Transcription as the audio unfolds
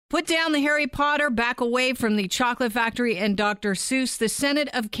Put down the Harry Potter, back away from the Chocolate Factory and Dr. Seuss. The Senate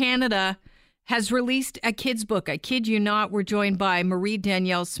of Canada has released a kid's book. I kid you not. We're joined by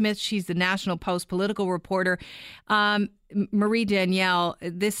Marie-Danielle Smith. She's the National Post political reporter. Marie-Danielle,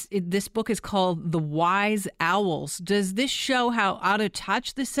 this book is called The Wise Owls. Does this show how out of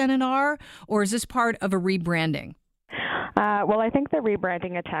touch the Senate are, or is this part of a rebranding? Well, I think the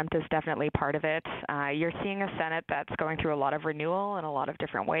rebranding attempt is definitely part of it. You're seeing a Senate that's going through a lot of renewal in a lot of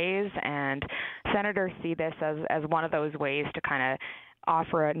different ways, and senators see this as one of those ways to kind of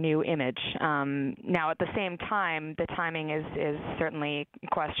offer a new image. Now, at the same time, the timing is certainly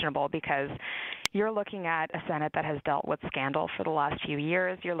questionable because you're looking at a Senate that has dealt with scandal for the last few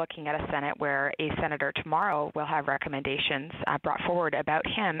years. You're looking at a Senate where a senator tomorrow will have recommendations brought forward about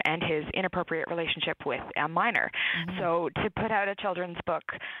him and his inappropriate relationship with a minor. Mm-hmm. So to put out a children's book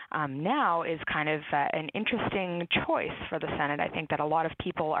now is kind of an interesting choice for the Senate. I think that a lot of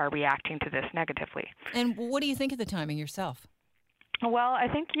people are reacting to this negatively. And what do you think of the timing yourself? Well, I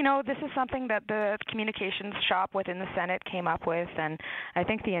think, this is something that the communications shop within the Senate came up with, and I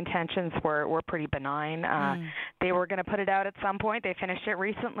think the intentions were pretty benign. They were going to put it out at some point. They finished it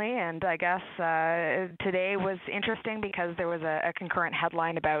recently, and I guess today was interesting because there was a concurrent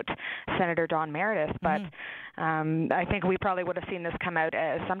headline about Senator Don Meredith, but I think we probably would have seen this come out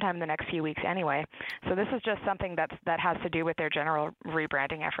sometime in the next few weeks anyway. So this is just something that has to do with their general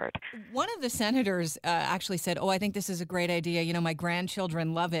rebranding effort. One of the senators actually said, I think this is a great idea. My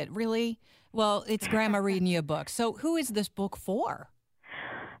grandchildren love it. Really? Well, it's grandma reading you a book. So who is this book for?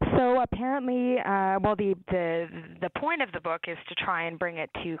 So apparently, the point of the book is to try and bring it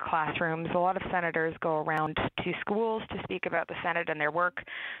to classrooms. A lot of senators go around to schools to speak about the Senate and their work.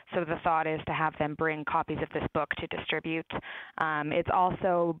 So the thought is to have them bring copies of this book to distribute. It's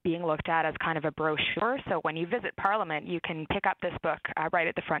also being looked at as kind of a brochure. So when you visit Parliament, you can pick up this book right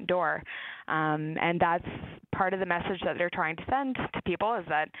at the front door. And that's part of the message that they're trying to send to people is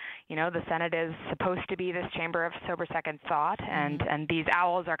that, the Senate is supposed to be this chamber of sober second thought, and these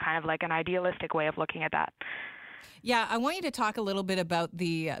owls are kind of like an idealistic way of looking at that. Yeah, I want you to talk a little bit about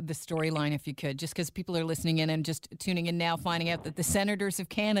the storyline, if you could, just because people are listening in and just tuning in now, finding out that the Senators of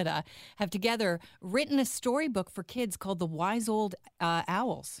Canada have together written a storybook for kids called The Wise Old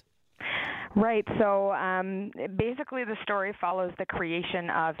Owls. Right. So basically the story follows the creation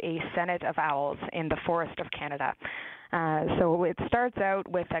of a Senate of Owls in the Forest of Canada. So it starts out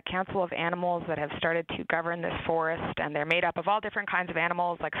with a council of animals that have started to govern this forest, and they're made up of all different kinds of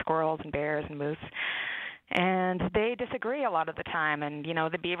animals like squirrels and bears and moose. And they disagree a lot of the time. And,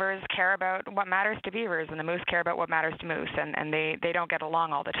 the beavers care about what matters to beavers, and the moose care about what matters to moose, and they don't get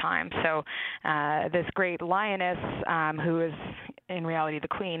along all the time. So this great lioness, who is in reality the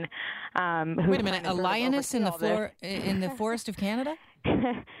queen. Wait a minute, a lioness in the Forest of Canada?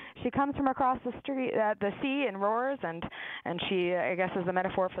 She comes from across the street, the sea, and roars, and she, I guess, is a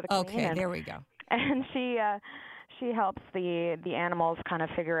metaphor for the queen. Okay, there we go. And she helps the animals kind of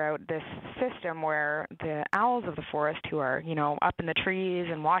figure out this system where the owls of the forest, who are, up in the trees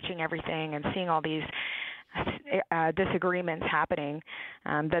and watching everything and seeing all these disagreements happening,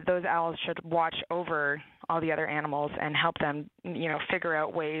 that those owls should watch over all the other animals and help them, figure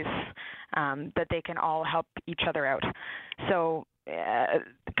out ways that they can all help each other out. So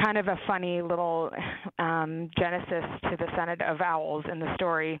kind of a funny little genesis to the Senate of Owls in the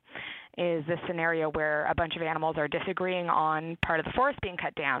story is this scenario where a bunch of animals are disagreeing on part of the forest being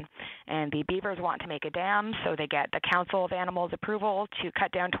cut down, and the beavers want to make a dam, so they get the Council of Animals approval to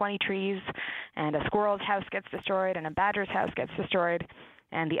cut down 20 trees, and a squirrel's house gets destroyed and a badger's house gets destroyed.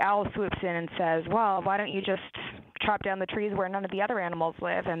 And the owl swoops in and says, well, why don't you just chop down the trees where none of the other animals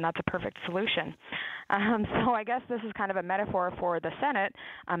live, and that's a perfect solution. So I guess this is kind of a metaphor for the Senate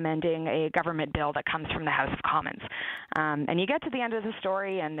amending a government bill that comes from the House of Commons. And you get to the end of the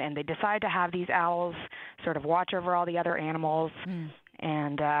story, and they decide to have these owls sort of watch over all the other animals.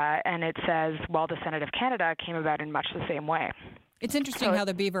 And it says, well, the Senate of Canada came about in much the same way. It's interesting how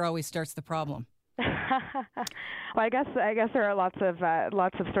the beaver always starts the problem. Well, I guess there are lots of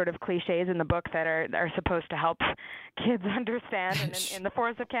sort of cliches in the book that are supposed to help kids understand. And in the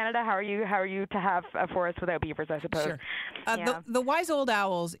Forest of Canada, how are you to have a forest without beavers? I suppose. Sure. The Wise Old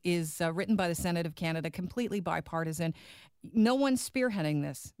Owls is written by the Senate of Canada, completely bipartisan. No one's spearheading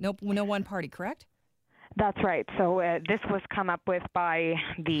this. No one party, correct? That's right. So this was come up with by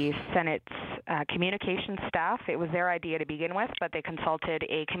the Senate's communications staff. It was their idea to begin with, but they consulted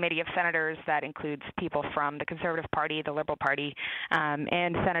a committee of senators that includes people from the Conservative Party, the Liberal Party,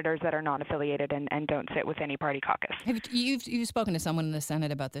 and senators that are non-affiliated and don't sit with any party caucus. You've spoken to someone in the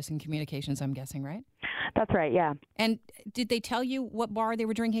Senate about this in communications, I'm guessing, right? That's right, yeah. And did they tell you what bar they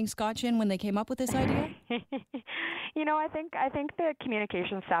were drinking scotch in when they came up with this idea? I think the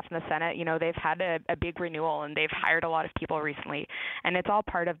communications staff in the Senate, they've had a big renewal and they've hired a lot of people recently, and it's all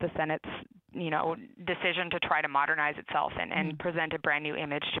part of the Senate's decision to try to modernize itself and present a brand new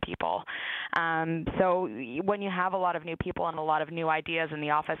image to people. So when you have a lot of new people and a lot of new ideas in the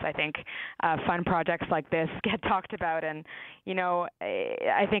office, I think fun projects like this get talked about. And,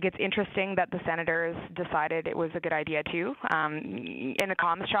 I think it's interesting that the senators decided it was a good idea too. In the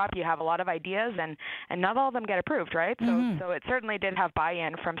comms shop, you have a lot of ideas and not all of them get approved, right? So it certainly did have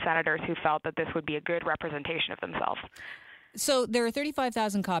buy-in from senators who felt that this would be a good representation of themselves. So there are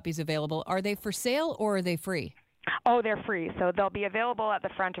 35,000 copies available. Are they for sale or are they free? Oh, they're free. So they'll be available at the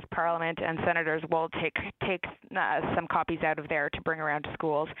front of Parliament, and senators will take some copies out of there to bring around to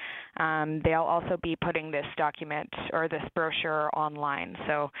schools. They'll also be putting this document or this brochure online,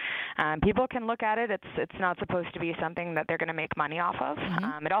 so people can look at it. It's not supposed to be something that they're going to make money off of.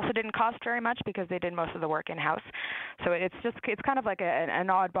 It also didn't cost very much because they did most of the work in-house. So it's kind of like an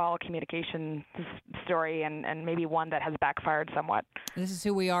oddball communication story, and maybe one that has backfired somewhat. This is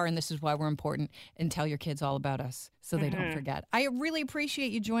who we are, and this is why we're important. And tell your kids all about us so they don't forget. I really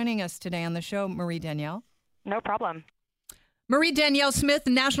appreciate you joining us today on the show, Marie Danielle. No problem. Marie Danielle Smith,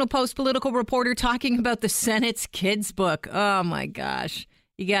 National Post political reporter, talking about the Senate's kids book. Oh, my gosh.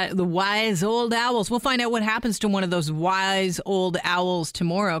 You got the wise old owls. We'll find out what happens to one of those wise old owls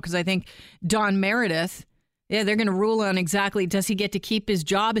tomorrow, because I think Don Meredith, they're going to rule on exactly, does he get to keep his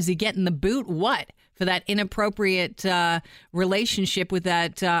job? Is he getting the boot? What? For that inappropriate relationship with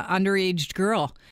that underage girl.